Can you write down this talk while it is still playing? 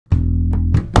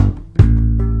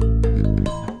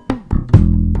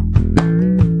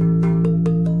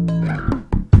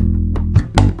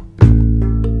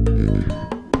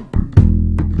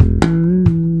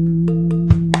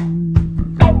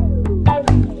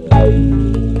I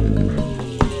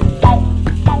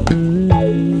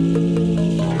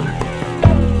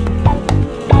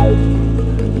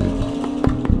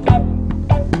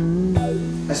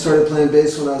started playing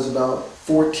bass when I was about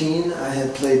 14. I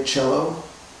had played cello,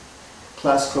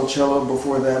 classical cello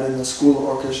before that in the school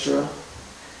orchestra.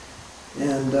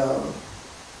 And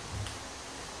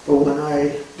but when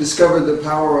I discovered the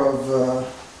power of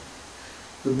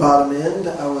the bottom end,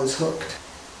 I was hooked.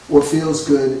 What feels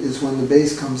good is when the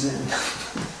bass comes in.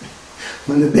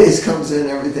 When the bass comes in,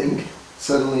 everything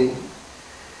suddenly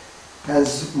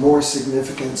has more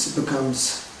significance. It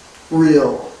becomes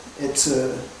real. It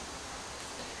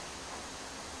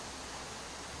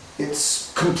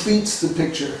completes the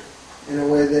picture in a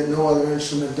way that no other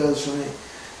instrument does for me.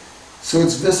 So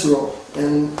it's visceral,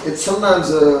 and it's sometimes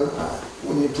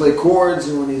when you play chords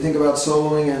and when you think about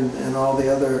soloing and all the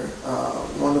other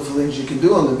wonderful things you can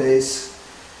do on the bass,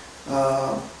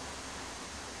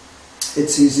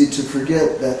 it's easy to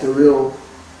forget that the real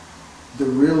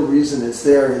reason it's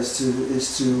there is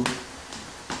to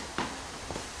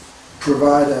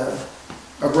provide a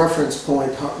reference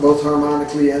point, both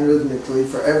harmonically and rhythmically,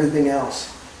 for everything else.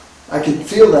 I can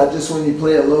feel that just when you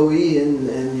play a low E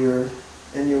and you're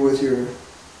with your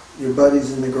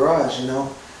buddies in the garage, you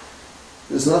know.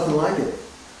 There's nothing like it.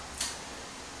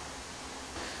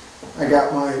 I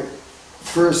got my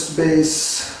first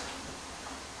serious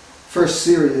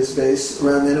bass.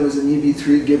 Around then it was an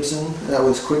EB3 Gibson that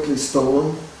was quickly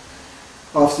stolen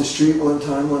off the street one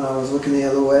time when I was looking the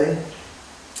other way.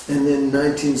 And in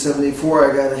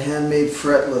 1974 I got a handmade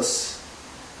fretless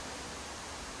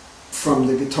from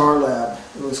the Guitar Lab,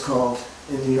 it was called,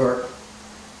 in New York.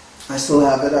 I still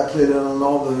have it. I played it on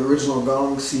all the original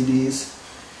Gong CDs.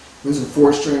 It was a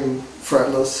 4-string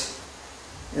fretless,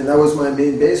 and that was my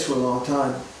main bass for a long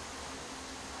time.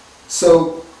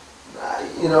 So,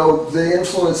 you know, the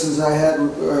influences I had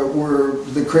were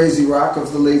the crazy rock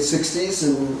of the late 60s,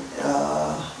 and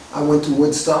I went to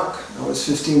Woodstock. I was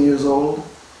 15 years old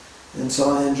and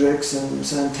saw Hendrix and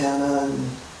Santana,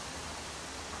 and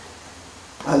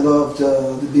I loved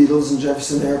the Beatles and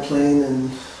Jefferson Airplane and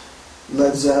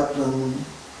Led Zeppelin,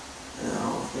 you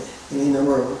know, any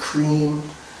number of Cream.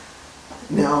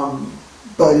 Now I'm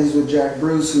buddies with Jack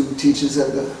Bruce, who teaches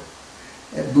at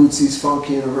Bootsy's Funk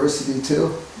University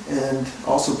too, and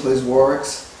also plays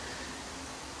Warwick's.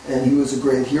 And he was a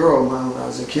great hero of mine when I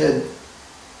was a kid.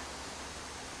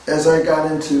 As I got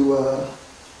into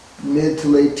mid to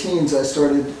late teens, I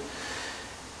started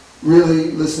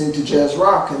really listening to jazz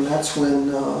rock, and that's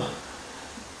when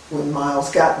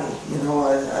Miles got me. You know,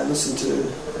 I listened to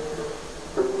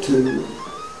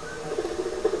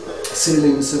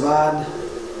Céline Savad,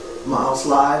 Miles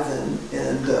Live,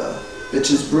 and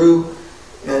Bitches Brew,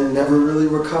 and never really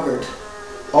recovered.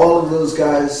 All of those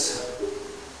guys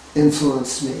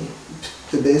influenced me.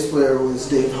 The bass player was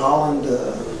Dave Holland.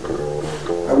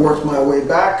 I worked my way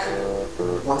back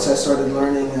once I started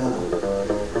learning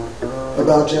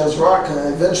about jazz rock. I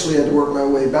eventually had to work my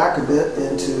way back a bit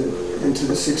into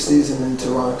the 60s and into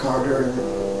Ron Carter and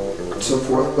so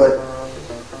forth, but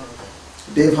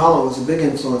Dave Holland was a big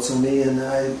influence on me, and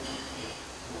I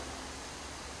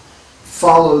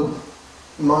followed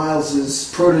Miles's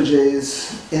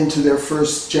proteges into their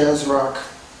first jazz rock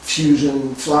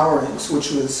fusion flowerings,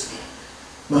 which was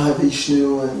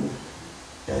Mahavishnu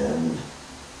and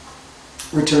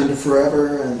Return to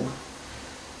Forever and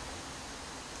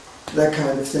that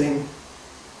kind of thing.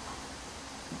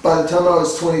 By the time I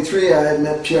was 23, I had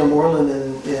met Pierre Moreland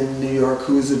in New York,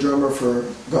 who was a drummer for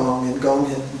Gong, and Gong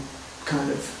had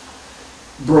kind of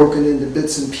broken into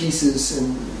bits and pieces,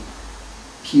 and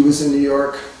he was in New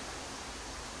York,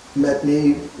 met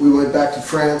me, we went back to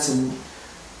France and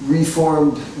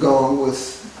reformed Gong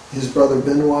with his brother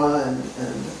Benoit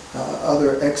and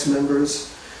other ex-members,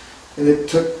 and it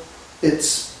took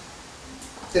its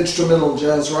instrumental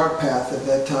jazz rock path at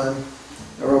that time.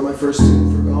 I wrote my first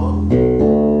tune for Gong,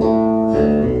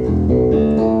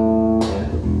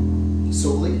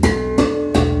 Soli,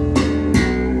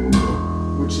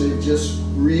 which they've just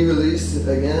re-released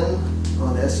again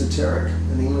on Esoteric,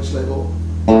 an English label.